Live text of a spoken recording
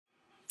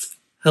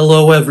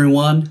Hello,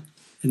 everyone,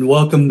 and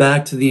welcome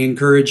back to the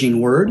Encouraging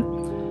Word.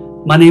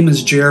 My name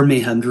is Jeremy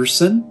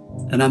Henderson,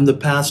 and I'm the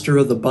pastor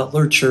of the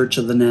Butler Church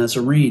of the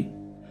Nazarene.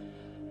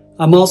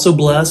 I'm also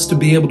blessed to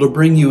be able to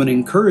bring you an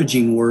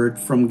encouraging word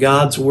from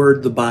God's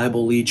Word, the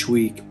Bible, each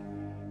week.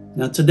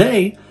 Now,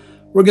 today,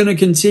 we're going to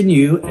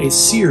continue a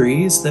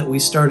series that we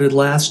started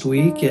last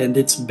week, and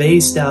it's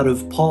based out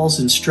of Paul's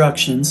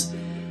instructions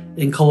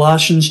in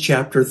Colossians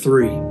chapter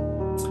 3.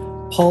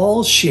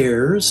 Paul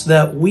shares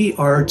that we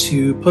are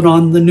to put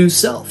on the new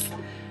self,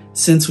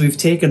 since we've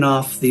taken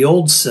off the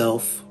old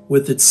self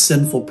with its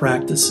sinful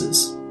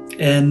practices.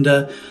 And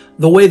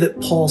the way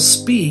that Paul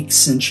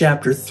speaks in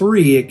chapter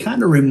 3, it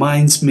kind of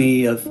reminds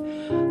me of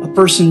a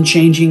person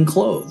changing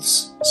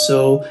clothes.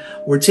 So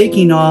we're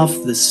taking off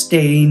the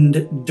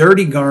stained,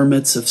 dirty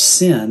garments of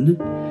sin,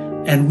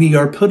 and we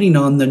are putting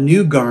on the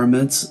new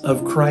garments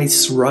of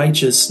Christ's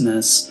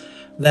righteousness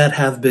that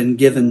have been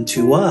given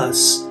to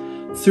us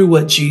through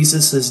what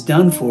Jesus has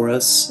done for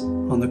us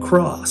on the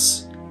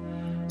cross.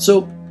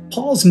 So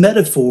Paul's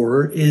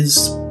metaphor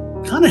is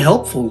kind of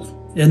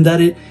helpful in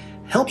that it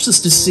helps us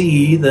to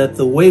see that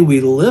the way we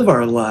live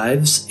our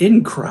lives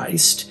in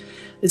Christ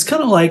is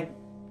kind of like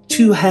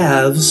two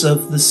halves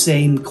of the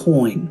same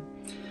coin.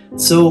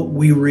 So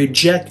we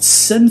reject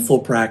sinful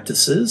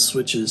practices,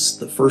 which is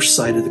the first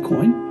side of the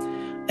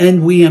coin,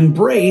 and we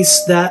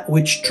embrace that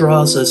which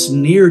draws us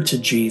near to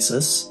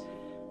Jesus,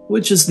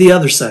 which is the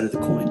other side of the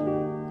coin.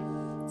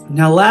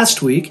 Now,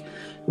 last week,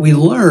 we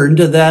learned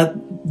that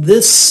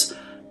this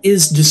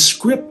is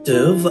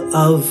descriptive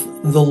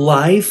of the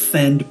life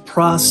and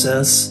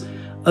process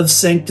of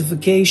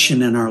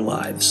sanctification in our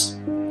lives.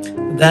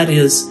 That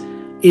is,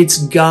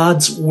 it's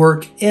God's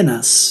work in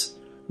us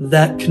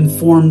that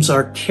conforms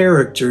our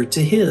character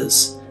to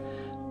His.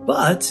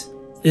 But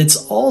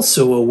it's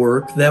also a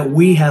work that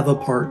we have a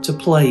part to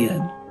play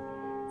in.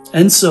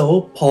 And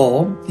so,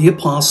 Paul, the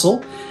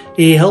apostle,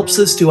 he helps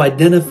us to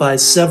identify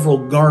several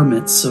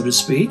garments, so to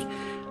speak,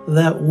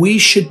 that we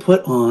should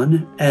put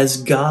on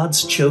as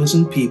God's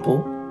chosen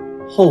people,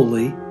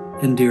 holy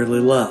and dearly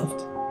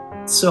loved.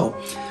 So,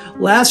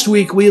 last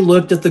week we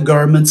looked at the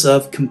garments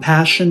of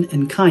compassion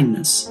and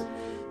kindness.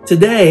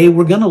 Today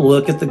we're going to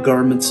look at the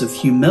garments of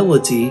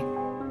humility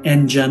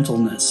and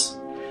gentleness.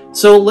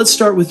 So let's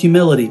start with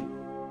humility.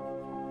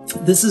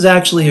 This is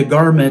actually a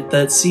garment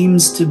that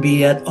seems to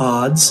be at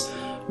odds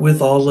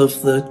with all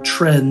of the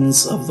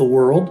trends of the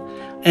world.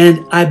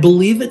 And I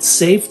believe it's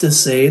safe to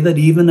say that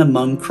even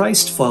among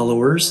Christ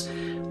followers,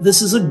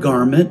 this is a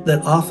garment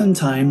that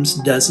oftentimes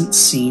doesn't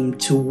seem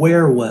to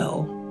wear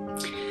well.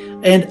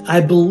 And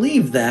I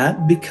believe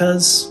that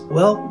because,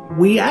 well,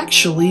 we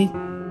actually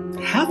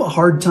have a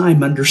hard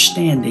time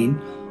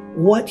understanding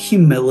what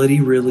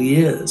humility really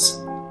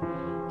is.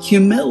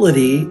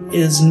 Humility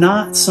is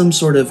not some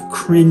sort of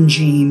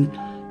cringing,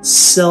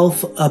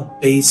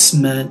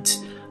 self-abasement,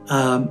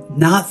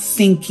 not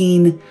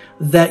thinking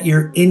that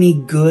you're any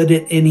good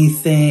at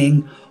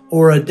anything,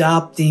 or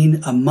adopting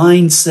a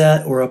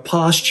mindset or a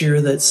posture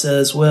that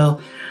says,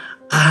 well,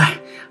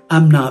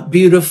 I'm not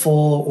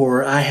beautiful,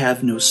 or I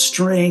have no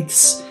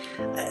strengths.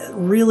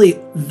 Really,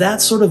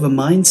 that sort of a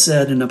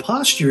mindset and a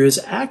posture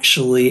is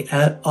actually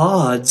at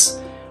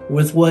odds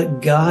with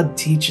what God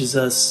teaches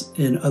us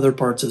in other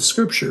parts of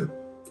Scripture.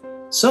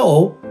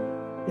 So,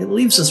 it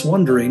leaves us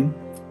wondering,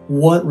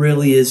 what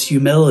really is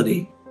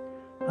humility?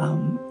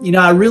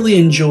 I really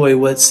enjoy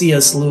what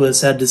C.S.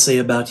 Lewis had to say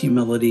about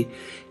humility.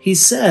 He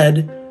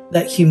said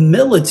that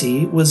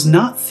humility was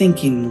not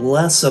thinking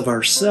less of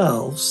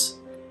ourselves.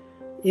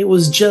 It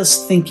was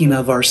just thinking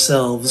of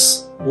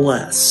ourselves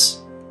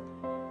less.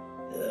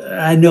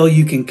 I know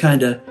you can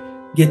kind of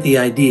get the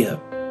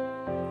idea.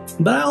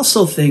 But I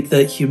also think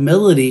that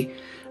humility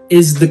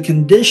is the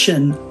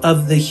condition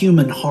of the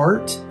human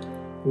heart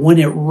when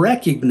it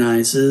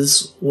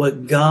recognizes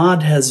what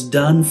God has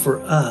done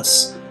for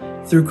us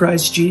through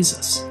Christ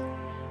Jesus.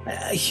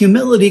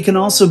 Humility can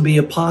also be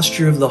a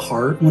posture of the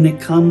heart when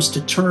it comes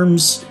to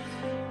terms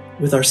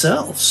with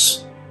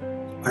ourselves,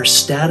 our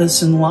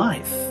status in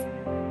life,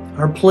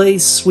 our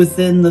place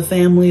within the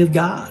family of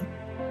God.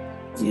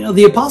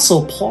 The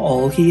Apostle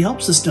Paul, he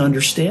helps us to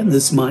understand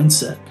this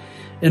mindset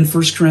in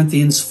 1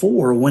 Corinthians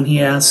 4 when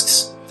he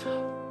asks,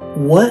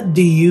 "What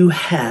do you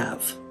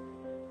have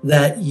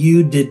that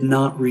you did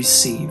not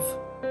receive?"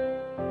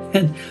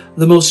 And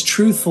the most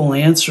truthful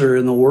answer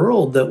in the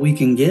world that we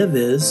can give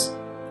is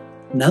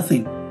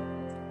nothing.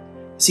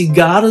 See,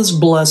 God has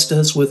blessed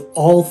us with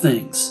all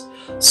things.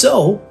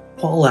 So,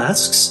 Paul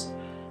asks,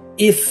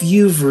 if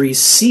you've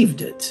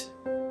received it,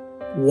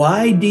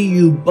 why do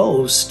you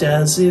boast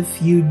as if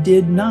you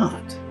did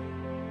not?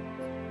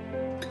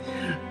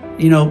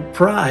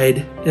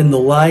 Pride in the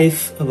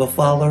life of a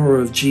follower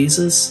of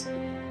Jesus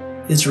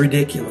is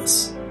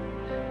ridiculous,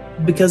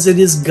 because it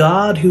is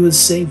God who has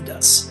saved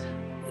us.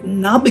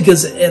 Not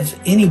because of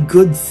any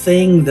good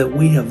thing that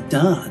we have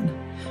done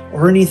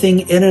or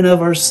anything in and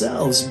of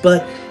ourselves,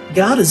 but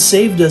God has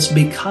saved us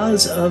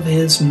because of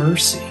His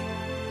mercy.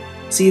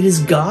 See, it is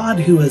God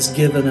who has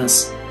given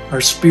us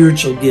our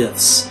spiritual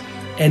gifts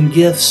and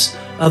gifts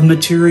of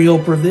material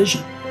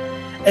provision.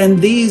 And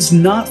these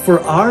not for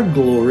our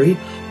glory,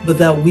 but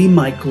that we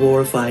might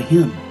glorify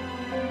him.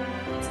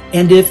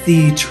 And if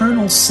the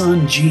eternal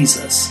Son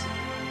Jesus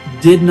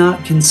did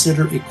not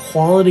consider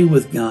equality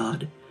with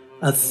God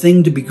a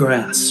thing to be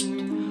grasped,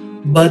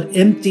 but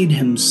emptied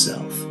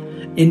himself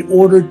in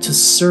order to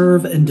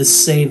serve and to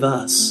save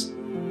us,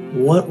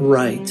 what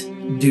right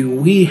do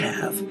we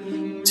have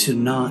to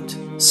not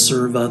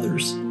serve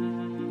others?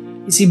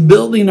 You see,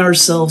 building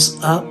ourselves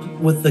up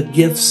with the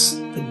gifts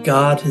that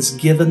God has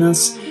given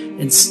us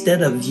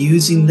instead of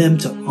using them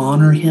to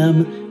honor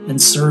him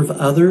and serve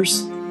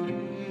others,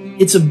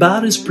 it's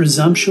about as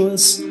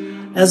presumptuous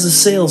as a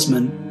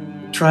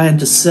salesman trying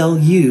to sell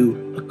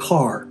you a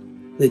car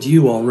that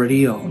you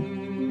already own.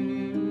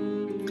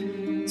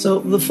 So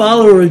the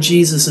follower of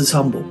Jesus is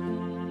humble,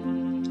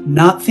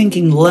 not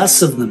thinking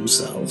less of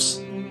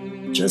themselves,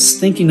 just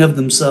thinking of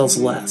themselves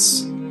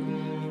less.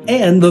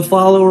 And the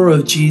follower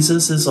of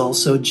Jesus is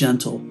also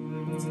gentle.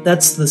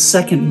 That's the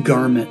second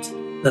garment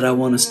that I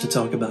want us to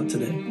talk about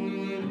today.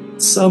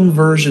 Some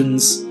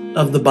versions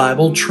of the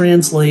Bible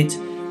translate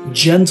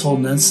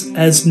gentleness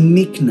as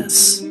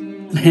meekness.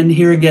 And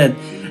here again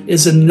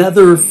is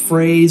another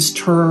phrase,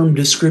 term,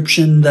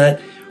 description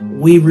that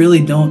we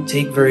really don't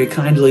take very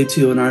kindly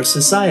to in our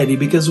society,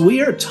 because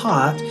we are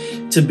taught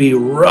to be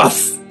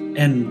rough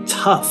and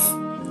tough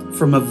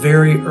from a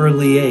very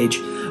early age.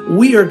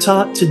 We are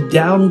taught to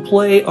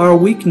downplay our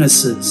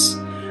weaknesses.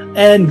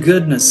 And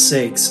goodness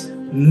sakes,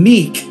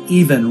 meek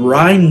even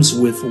rhymes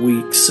with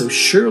weak, so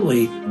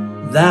surely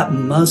that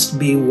must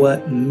be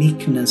what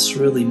meekness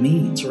really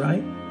means,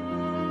 right?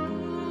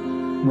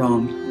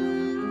 Wrong.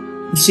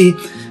 You see,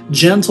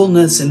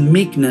 gentleness and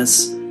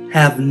meekness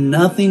have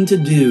nothing to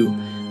do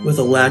with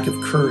a lack of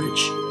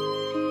courage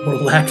or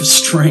lack of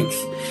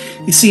strength.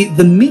 You see,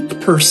 the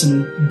meek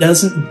person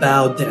doesn't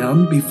bow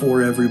down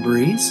before every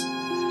breeze.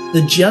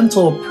 The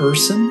gentle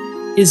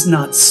person is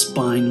not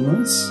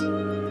spineless.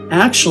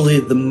 Actually,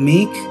 the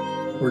meek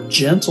or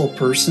gentle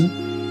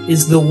person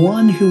is the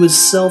one who is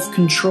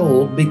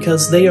self-controlled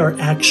because they are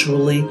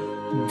actually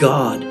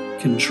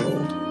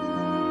God-controlled.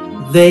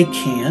 They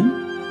can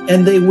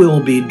and they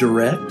will be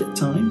direct at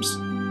times,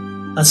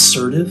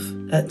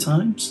 assertive at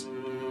times,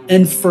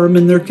 and firm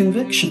in their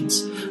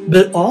convictions,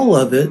 but all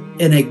of it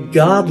in a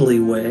godly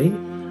way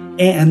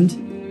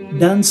and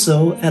done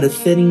so at a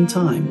fitting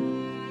time.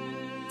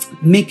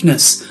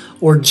 Meekness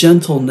or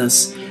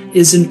gentleness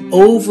is an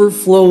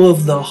overflow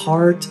of the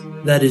heart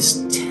that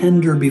is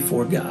tender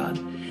before God.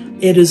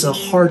 It is a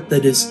heart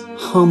that is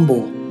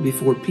humble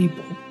before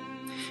people.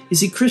 You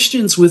see,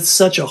 Christians with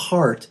such a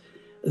heart,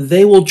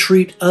 they will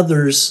treat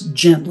others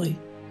gently,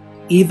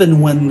 even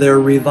when they're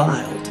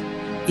reviled,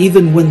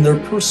 even when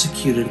they're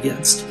persecuted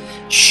against,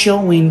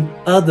 showing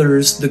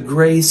others the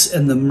grace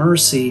and the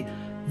mercy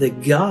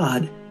that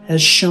God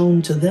has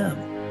shown to them.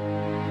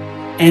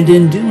 And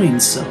in doing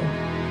so,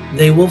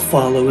 they will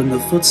follow in the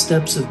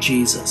footsteps of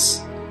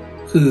Jesus,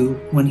 who,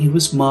 when he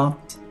was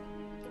mocked,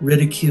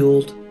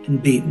 ridiculed,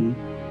 and beaten,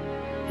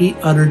 he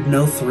uttered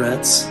no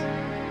threats.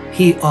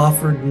 He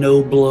offered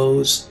no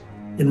blows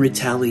in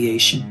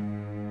retaliation.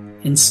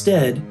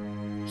 Instead,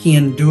 he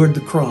endured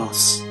the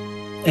cross,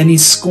 and he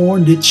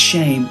scorned its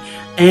shame,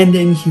 and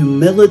in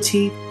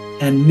humility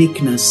and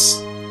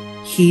meekness,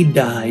 he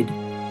died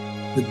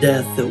the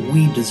death that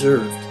we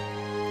deserved.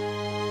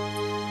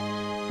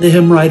 The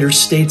hymn writer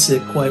states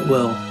it quite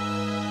well.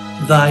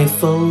 Thy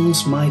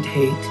foes might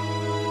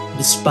hate,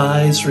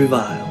 despise,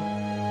 revile.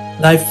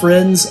 Thy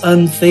friends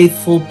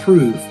unfaithful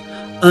prove,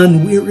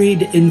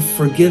 unwearied in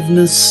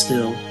forgiveness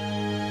still.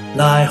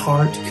 Thy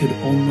heart could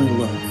only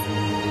love.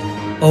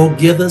 Oh,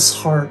 give us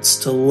hearts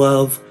to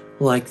love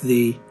like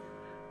thee,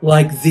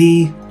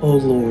 O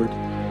Lord,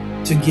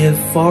 to give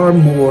far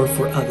more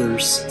for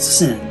others'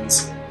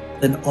 sins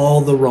than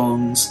all the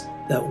wrongs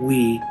that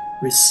we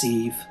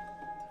receive.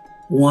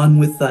 One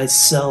with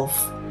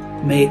thyself,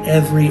 may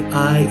every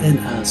eye in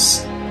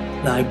us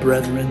thy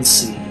brethren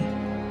see,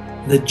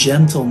 the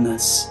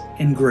gentleness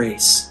and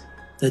grace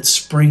that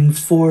spring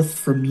forth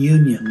from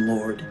union,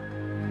 Lord,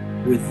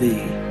 with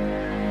thee.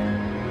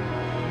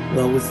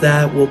 Well, with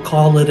that, we'll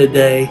call it a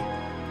day,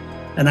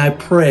 and I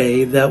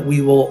pray that we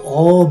will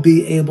all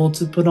be able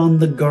to put on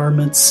the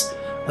garments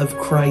of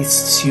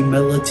Christ's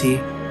humility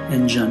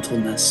and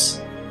gentleness.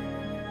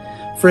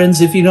 Friends,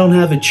 if you don't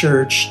have a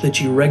church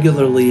that you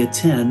regularly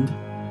attend,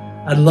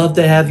 I'd love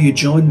to have you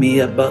join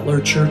me at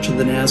Butler Church of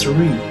the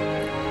Nazarene.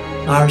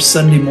 Our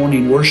Sunday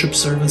morning worship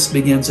service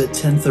begins at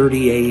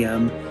 10:30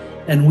 a.m.,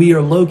 and we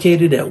are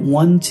located at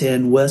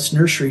 110 West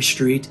Nursery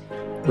Street,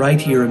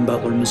 right here in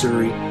Butler,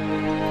 Missouri.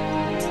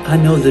 I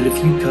know that if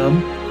you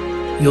come,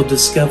 you'll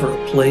discover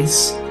a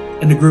place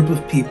and a group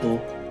of people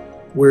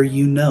where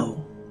you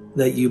know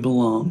that you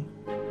belong.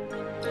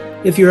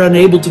 If you're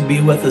unable to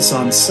be with us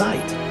on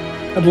site,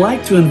 I'd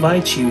like to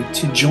invite you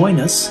to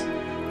join us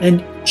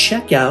and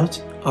check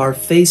out our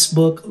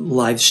Facebook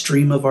live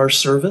stream of our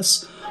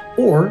service,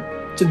 or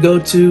to go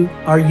to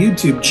our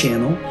YouTube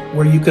channel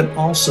where you can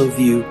also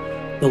view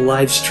the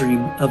live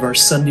stream of our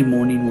Sunday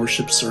morning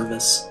worship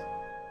service.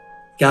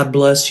 God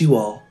bless you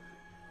all.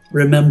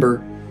 Remember,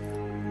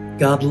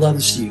 God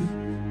loves you,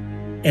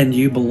 and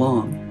you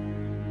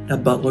belong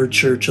at Butler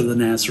Church of the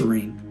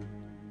Nazarene.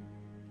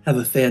 Have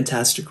a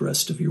fantastic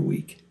rest of your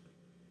week.